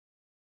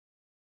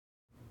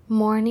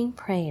Morning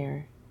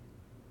Prayer,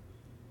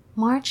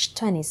 March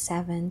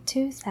 27,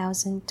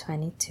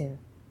 2022,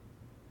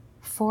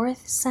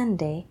 Fourth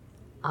Sunday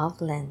of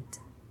Lent.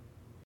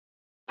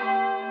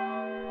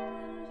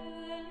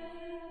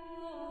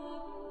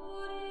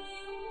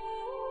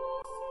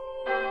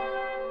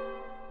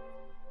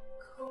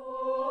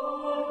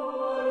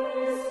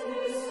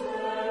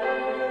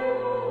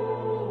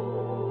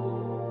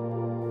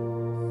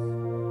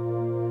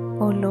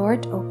 O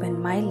Lord,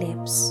 open my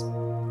lips,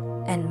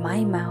 and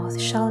my mouth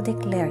shall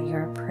declare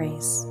your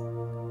praise.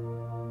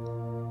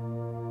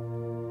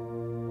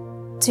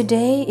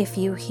 Today, if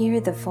you hear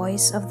the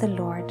voice of the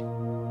Lord,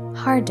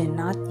 harden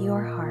not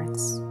your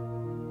hearts.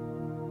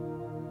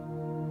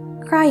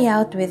 Cry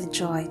out with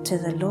joy to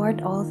the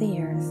Lord, all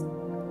the earth.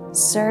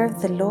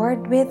 Serve the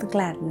Lord with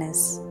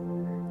gladness.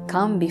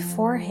 Come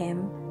before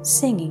him,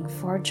 singing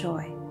for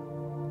joy.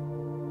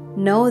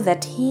 Know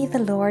that he, the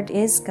Lord,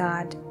 is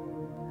God.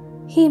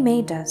 He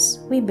made us,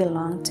 we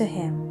belong to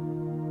him.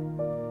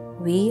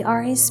 We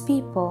are his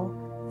people,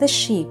 the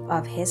sheep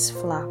of his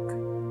flock.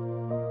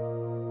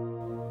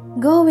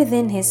 Go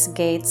within his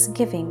gates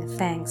giving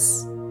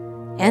thanks.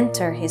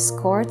 Enter his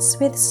courts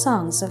with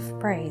songs of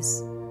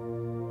praise.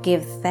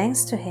 Give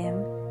thanks to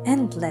him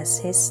and bless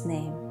his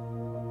name.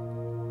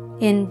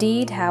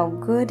 Indeed, how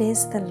good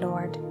is the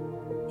Lord,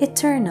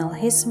 eternal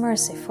his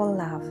merciful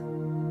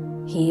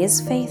love. He is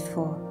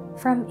faithful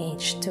from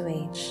age to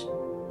age.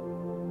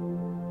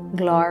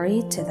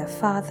 Glory to the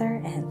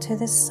Father, and to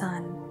the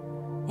Son,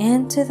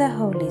 and to the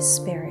Holy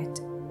Spirit,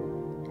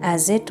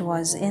 as it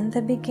was in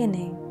the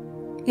beginning,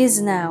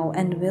 is now,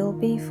 and will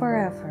be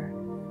forever.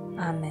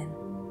 Amen.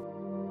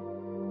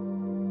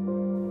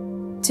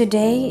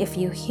 Today, if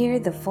you hear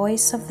the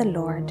voice of the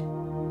Lord,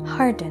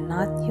 harden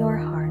not your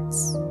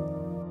hearts.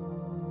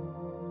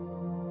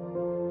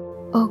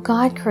 O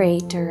God,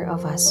 creator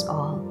of us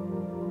all,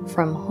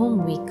 from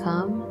whom we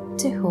come,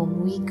 to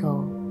whom we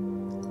go,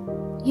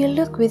 you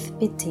look with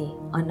pity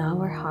on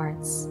our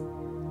hearts.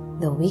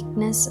 The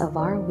weakness of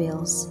our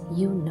wills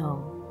you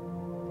know.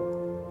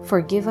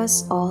 Forgive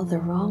us all the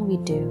wrong we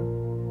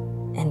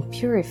do, and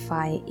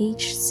purify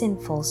each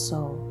sinful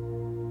soul.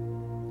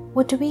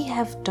 What we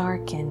have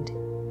darkened,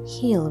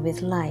 heal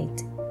with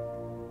light,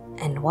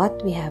 and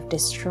what we have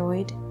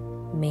destroyed,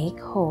 make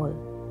whole.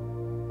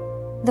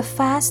 The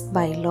fast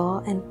by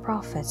law and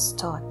prophets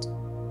taught,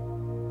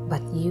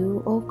 but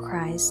you, O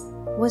Christ,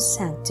 was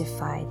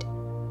sanctified.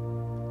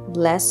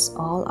 Bless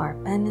all our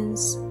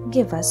penance,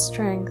 give us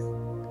strength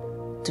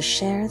to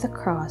share the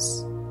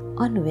cross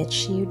on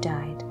which you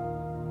died.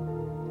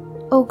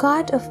 O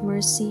God of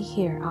mercy,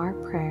 hear our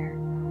prayer.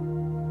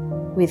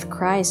 With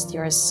Christ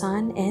your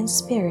Son and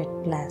Spirit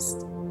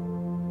blessed,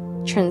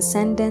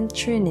 transcendent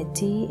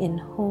Trinity, in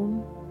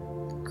whom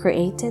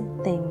created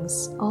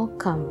things all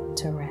come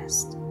to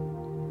rest.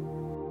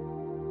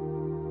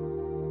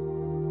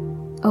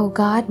 O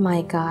God,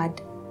 my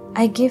God,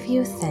 I give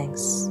you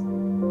thanks.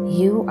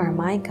 You are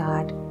my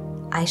God,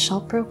 I shall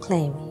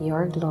proclaim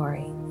your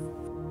glory.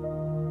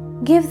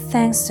 Give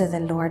thanks to the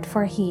Lord,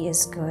 for he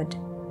is good,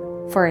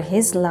 for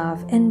his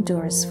love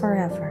endures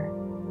forever.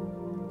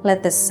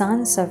 Let the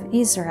sons of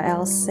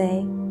Israel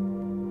say,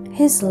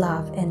 his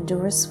love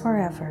endures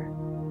forever.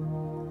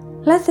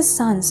 Let the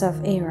sons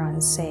of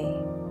Aaron say,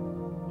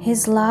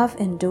 his love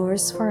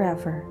endures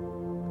forever.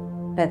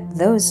 Let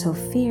those who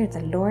fear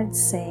the Lord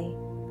say,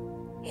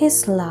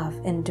 his love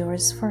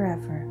endures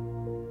forever.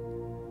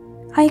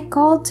 I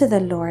called to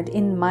the Lord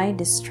in my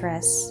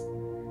distress.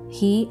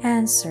 He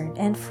answered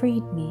and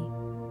freed me.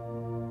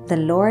 The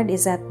Lord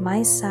is at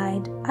my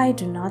side, I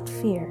do not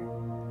fear.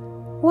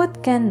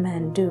 What can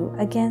man do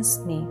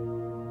against me?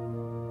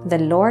 The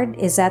Lord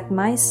is at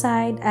my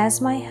side as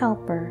my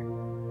helper.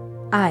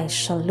 I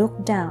shall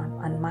look down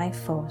on my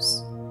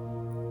foes.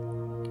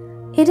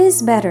 It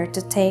is better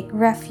to take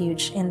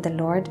refuge in the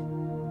Lord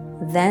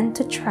than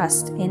to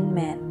trust in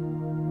men.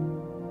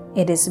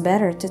 It is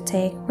better to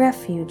take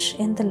refuge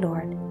in the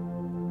Lord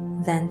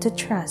than to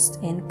trust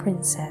in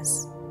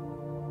princes.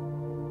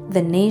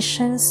 The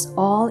nations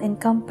all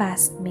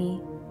encompassed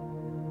me.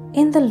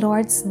 In the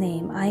Lord's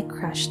name I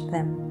crushed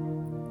them.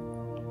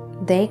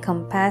 They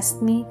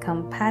compassed me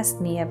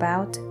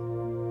about.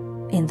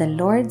 In the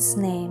Lord's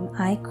name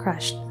I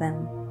crushed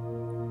them.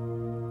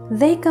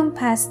 They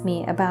compassed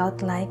me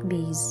about like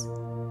bees.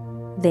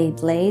 They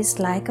blazed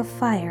like a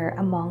fire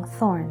among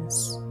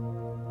thorns.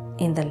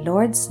 In the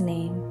Lord's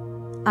name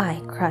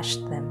I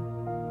crushed them.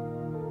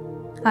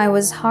 I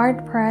was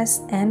hard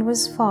pressed and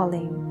was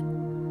falling,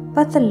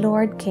 but the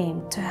Lord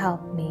came to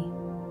help me.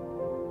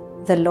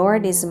 The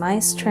Lord is my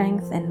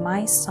strength and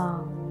my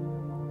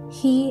song.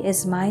 He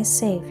is my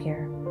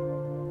Savior.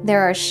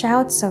 There are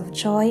shouts of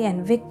joy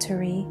and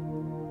victory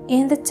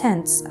in the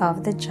tents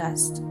of the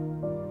just.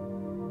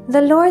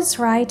 The Lord's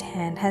right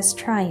hand has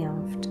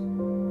triumphed.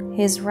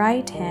 His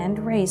right hand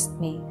raised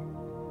me.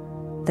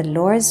 The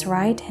Lord's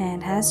right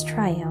hand has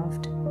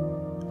triumphed.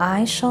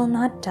 I shall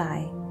not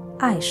die,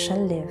 I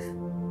shall live,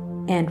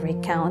 and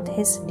recount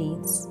his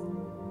deeds.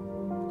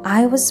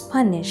 I was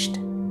punished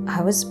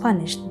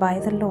by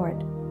the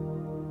Lord.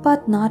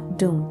 but not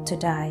doomed to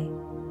die.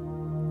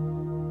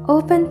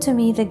 Open to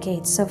me the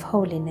gates of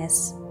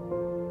holiness.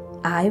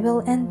 I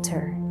will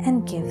enter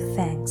and give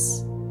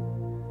thanks.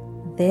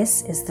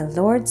 This is the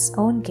Lord's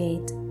own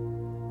gate,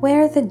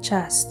 where the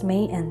just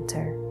may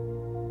enter.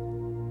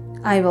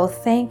 I will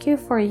thank you,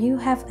 for you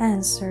have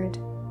answered,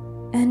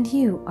 and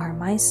you are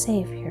my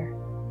Savior.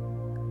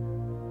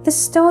 The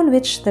stone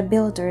which the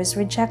builders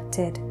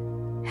rejected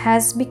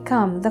has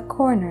become the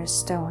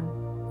cornerstone.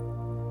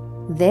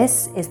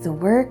 This is the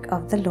work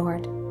of the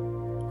Lord,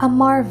 a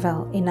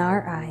marvel in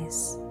our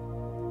eyes.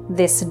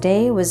 This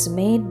day was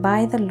made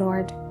by the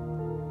Lord.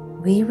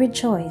 We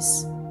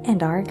rejoice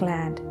and are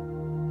glad.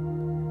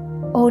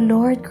 O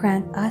Lord,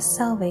 grant us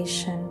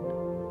salvation.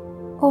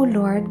 O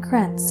Lord,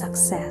 grant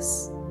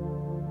success.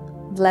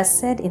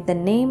 Blessed in the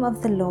name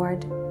of the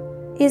Lord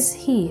is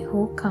he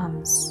who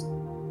comes.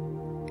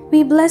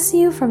 We bless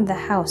you from the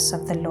house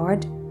of the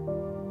Lord.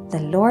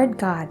 The Lord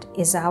God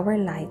is our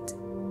light.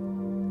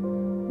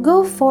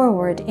 Go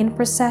forward in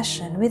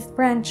procession with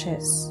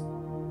branches,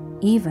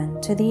 even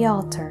to the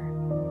altar.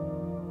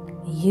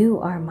 You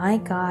are my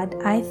God,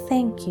 I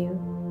thank you.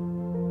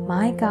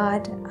 My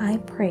God, I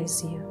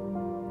praise you.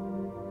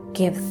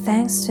 Give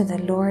thanks to the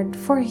Lord,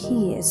 for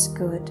he is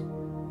good,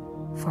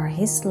 for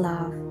his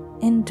love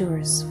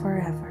endures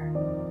forever.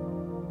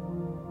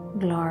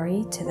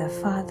 Glory to the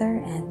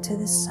Father, and to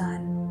the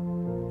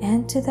Son,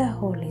 and to the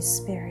Holy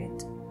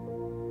Spirit,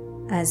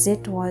 as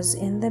it was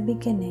in the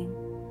beginning,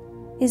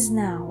 is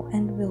now,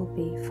 and will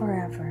be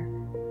forever.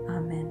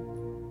 Amen.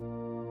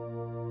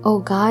 O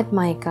God,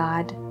 my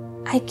God,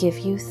 I give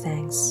you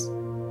thanks.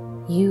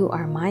 You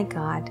are my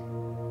God.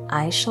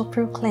 I shall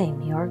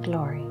proclaim your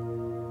glory.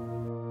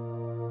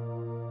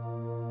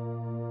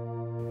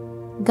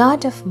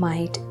 God of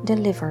might,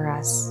 deliver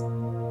us.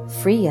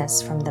 Free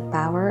us from the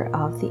power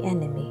of the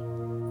enemy.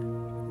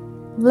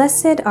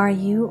 Blessed are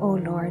you, O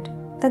Lord,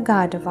 the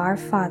God of our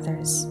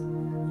fathers,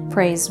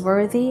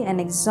 praiseworthy and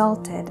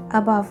exalted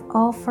above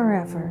all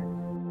forever.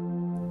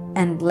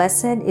 And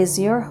blessed is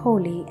your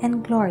holy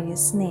and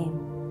glorious name,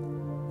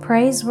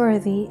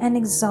 praiseworthy and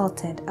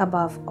exalted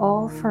above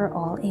all for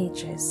all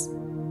ages.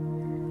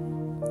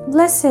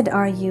 Blessed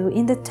are you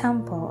in the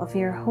temple of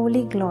your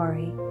holy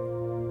glory,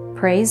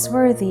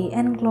 praiseworthy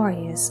and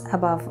glorious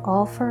above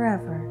all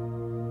forever.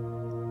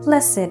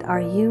 Blessed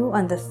are you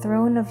on the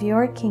throne of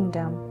your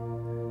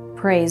kingdom,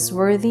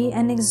 praiseworthy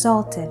and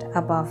exalted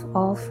above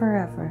all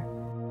forever.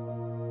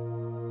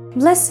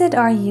 Blessed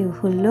are you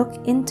who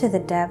look into the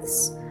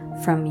depths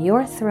from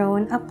your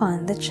throne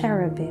upon the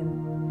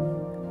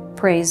cherubim,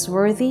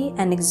 praiseworthy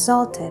and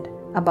exalted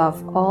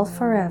above all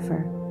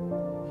forever.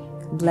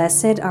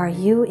 Blessed are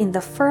you in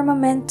the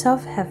firmament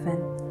of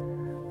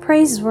heaven,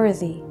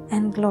 praiseworthy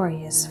and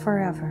glorious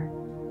forever.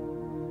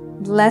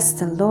 Bless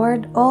the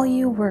Lord, all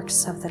you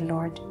works of the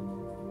Lord.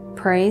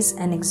 Praise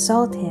and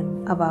exalt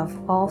him above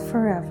all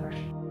forever.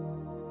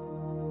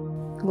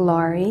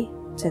 Glory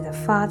to the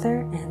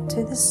Father, and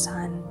to the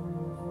Son,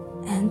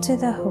 and to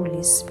the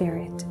Holy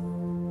Spirit,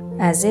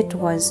 as it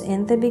was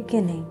in the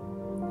beginning,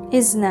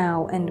 is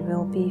now, and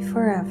will be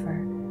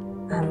forever.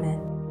 Amen.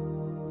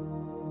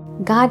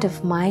 God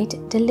of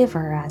might,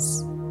 deliver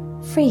us.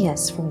 Free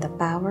us from the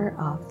power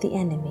of the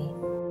enemy.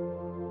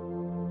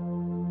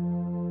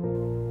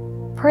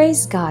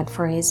 Praise God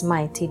for his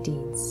mighty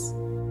deeds.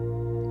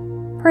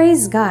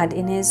 Praise God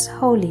in his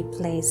holy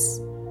place.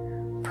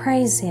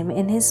 Praise him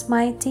in his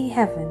mighty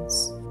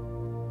heavens.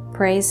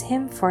 Praise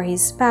him for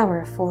his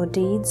powerful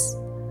deeds.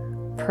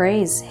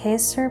 Praise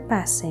his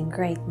surpassing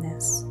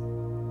greatness.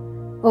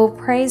 O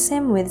praise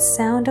him with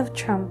sound of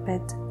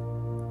trumpet.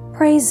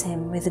 Praise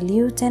him with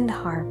lute and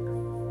harp.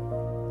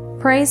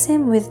 Praise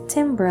him with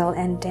timbrel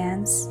and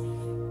dance.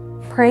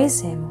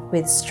 Praise him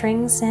with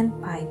strings and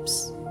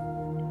pipes.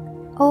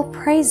 O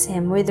praise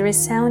him with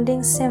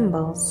resounding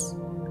cymbals.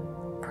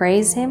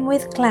 Praise him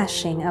with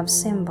clashing of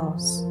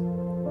cymbals.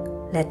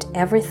 Let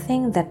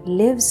everything that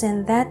lives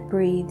and that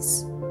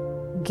breathes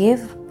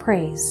give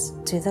praise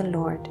to the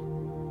Lord.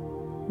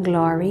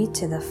 Glory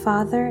to the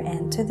Father,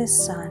 and to the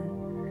Son,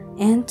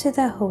 and to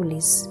the Holy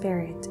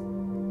Spirit,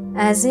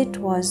 as it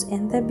was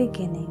in the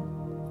beginning,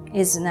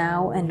 is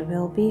now, and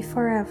will be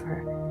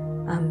forever.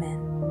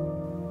 Amen.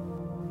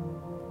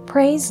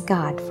 Praise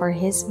God for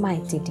his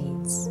mighty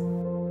deeds.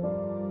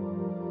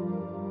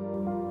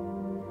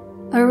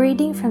 A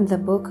reading from the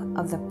book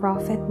of the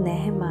prophet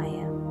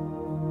Nehemiah.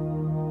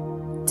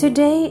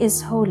 Today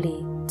is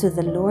holy to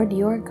the Lord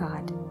your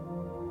God.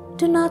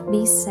 Do not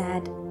be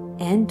sad,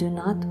 and do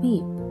not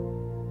weep,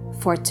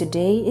 for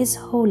today is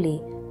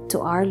holy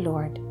to our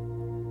Lord.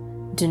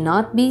 Do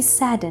not be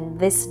saddened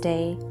this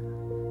day,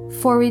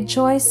 for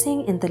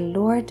rejoicing in the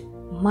Lord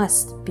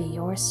must be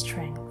your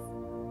strength.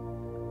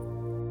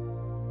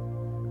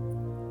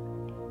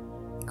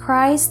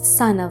 Christ,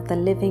 Son of the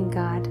living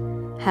God,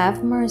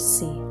 have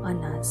mercy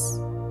on us.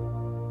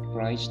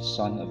 Christ,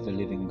 Son of the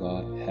living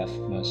God, have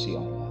mercy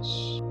on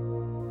us.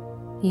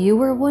 You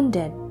were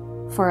wounded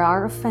for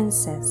our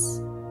offenses.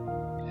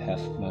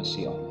 Have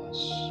mercy on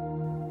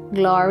us.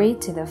 Glory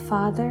to the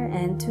Father,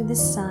 and to the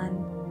Son,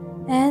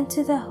 and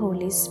to the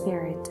Holy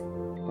Spirit.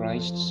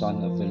 Christ,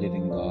 Son of the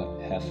living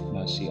God, have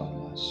mercy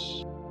on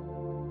us.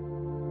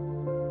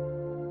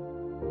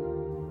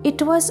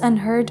 It was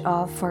unheard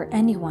of for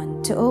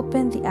anyone to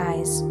open the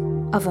eyes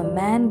of a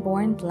man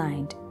born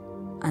blind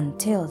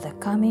until the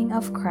coming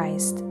of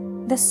Christ,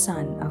 the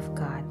Son of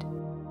God.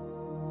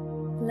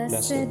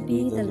 Blessed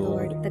be the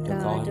Lord, the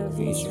God of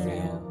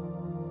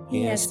Israel.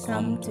 He has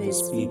come to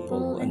his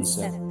people and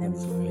set them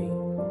free.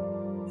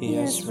 He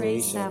has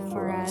raised up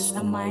for us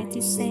a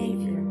mighty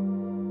Savior,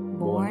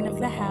 born of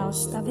the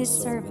house of his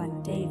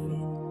servant David.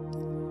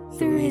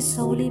 Through his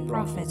holy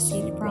prophets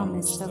he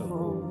promised of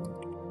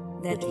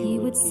old that he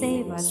would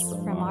save us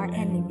from our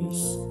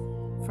enemies,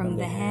 from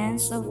the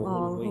hands of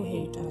all who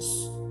hate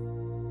us.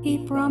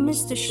 He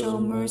promised to show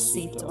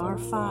mercy to our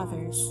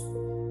fathers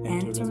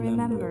and to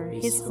remember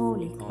his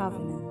holy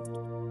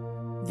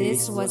covenant.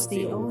 This was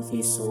the oath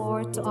he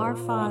swore to our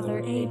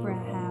father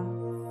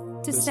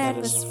Abraham, to set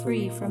us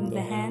free from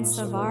the hands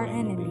of our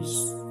enemies,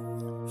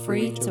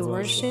 free to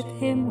worship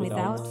him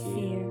without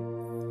fear,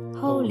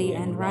 holy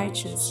and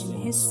righteous in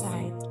his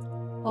sight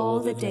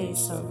all the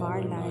days of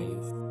our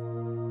life.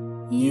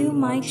 You,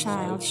 my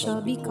child,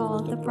 shall be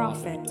called the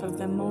prophet of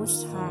the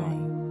Most High,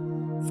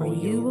 for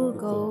you will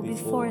go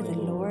before the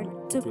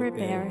Lord to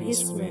prepare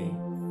his way,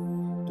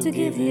 to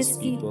give his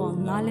people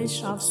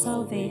knowledge of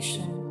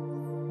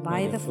salvation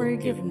by the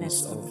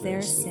forgiveness of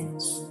their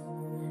sins.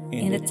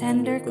 In the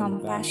tender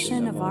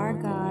compassion of our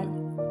God,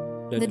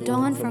 the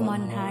dawn from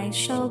on high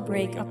shall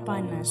break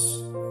upon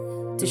us,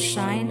 to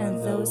shine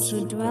on those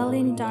who dwell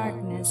in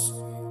darkness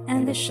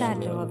and the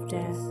shadow of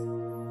death,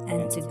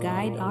 and to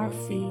guide our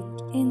feet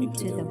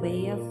into the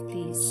way of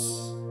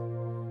peace.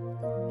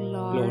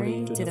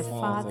 Glory to the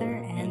Father,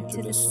 and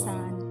to the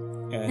Son,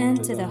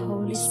 and to the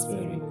Holy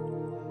Spirit,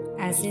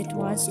 as it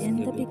was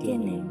in the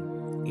beginning,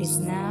 is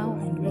now,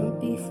 and will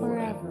be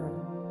forever.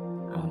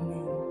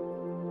 Amen.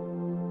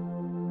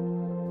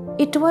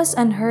 It was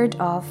unheard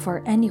of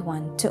for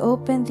anyone to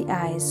open the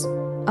eyes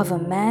of a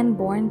man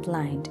born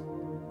blind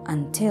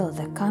until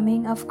the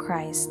coming of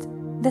Christ,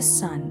 the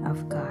Son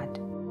of God.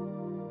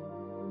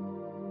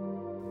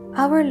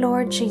 Our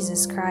Lord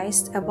Jesus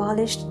Christ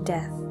abolished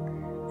death,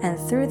 and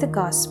through the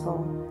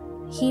gospel,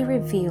 he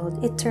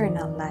revealed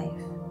eternal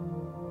life.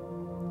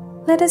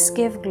 Let us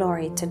give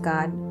glory to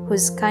God,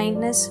 whose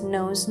kindness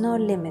knows no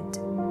limit.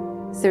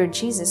 Through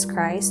Jesus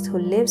Christ, who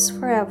lives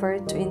forever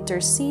to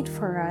intercede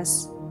for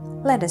us,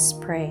 let us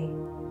pray.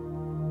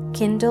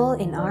 Kindle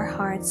in our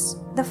hearts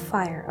the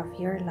fire of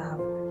your love.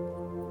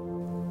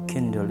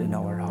 Kindle in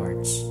our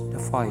hearts the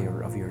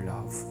fire of your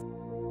love.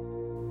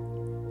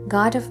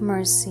 God of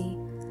mercy,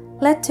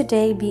 let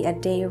today be a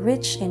day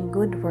rich in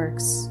good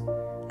works,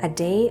 a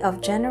day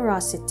of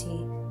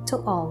generosity to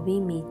all we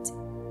meet.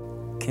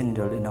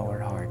 Kindle in our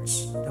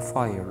hearts the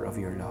fire of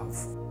your love.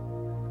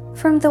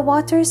 From the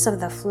waters of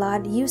the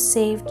flood you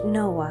saved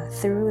Noah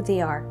through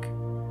the ark.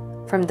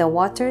 From the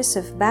waters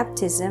of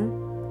baptism,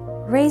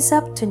 raise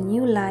up to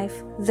new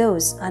life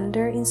those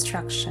under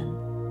instruction.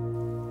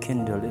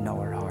 Kindle in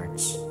our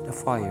hearts the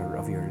fire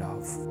of your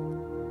love.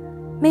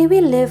 May we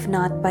live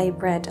not by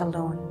bread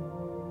alone,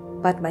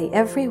 but by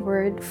every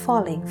word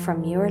falling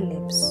from your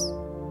lips.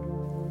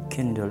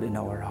 Kindle in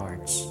our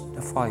hearts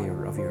the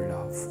fire of your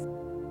love.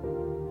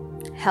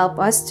 Help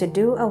us to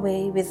do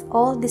away with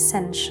all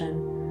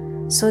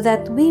dissension, so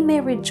that we may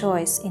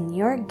rejoice in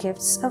your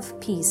gifts of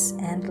peace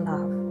and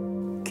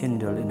love.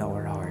 Kindle in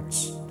our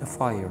hearts the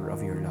fire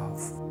of your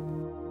love.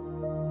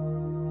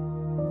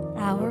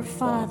 Our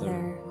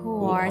Father,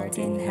 who art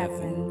in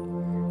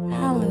heaven,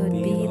 hallowed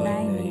be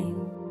thy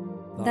name.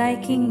 Thy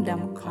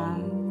kingdom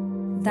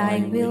come, thy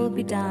will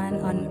be done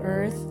on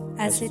earth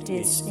as it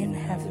is in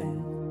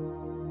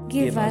heaven.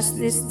 Give us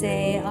this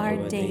day our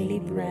daily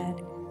bread,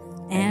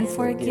 and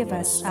forgive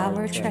us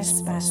our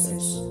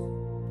trespasses,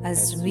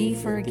 as we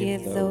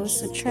forgive those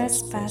who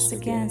trespass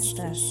against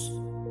us.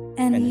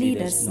 And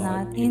lead us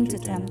not into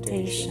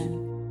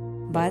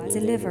temptation, but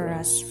deliver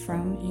us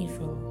from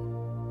evil.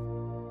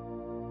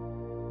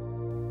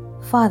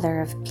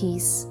 Father of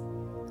peace,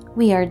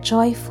 we are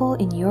joyful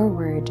in your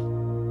word,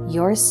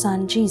 your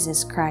Son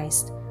Jesus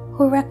Christ,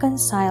 who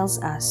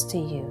reconciles us to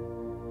you.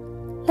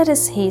 Let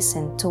us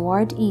hasten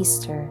toward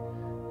Easter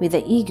with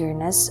the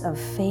eagerness of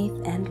faith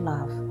and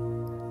love.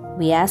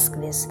 We ask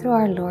this through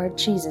our Lord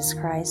Jesus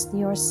Christ,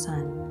 your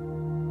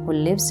Son, who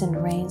lives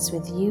and reigns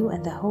with you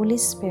and the Holy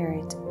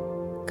Spirit,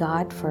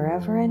 God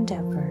forever and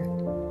ever.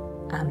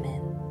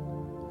 Amen.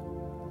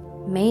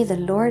 May the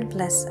Lord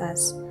bless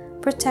us,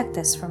 protect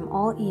us from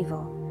all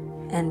evil,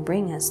 and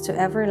bring us to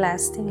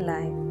everlasting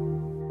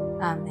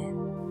life. Amen.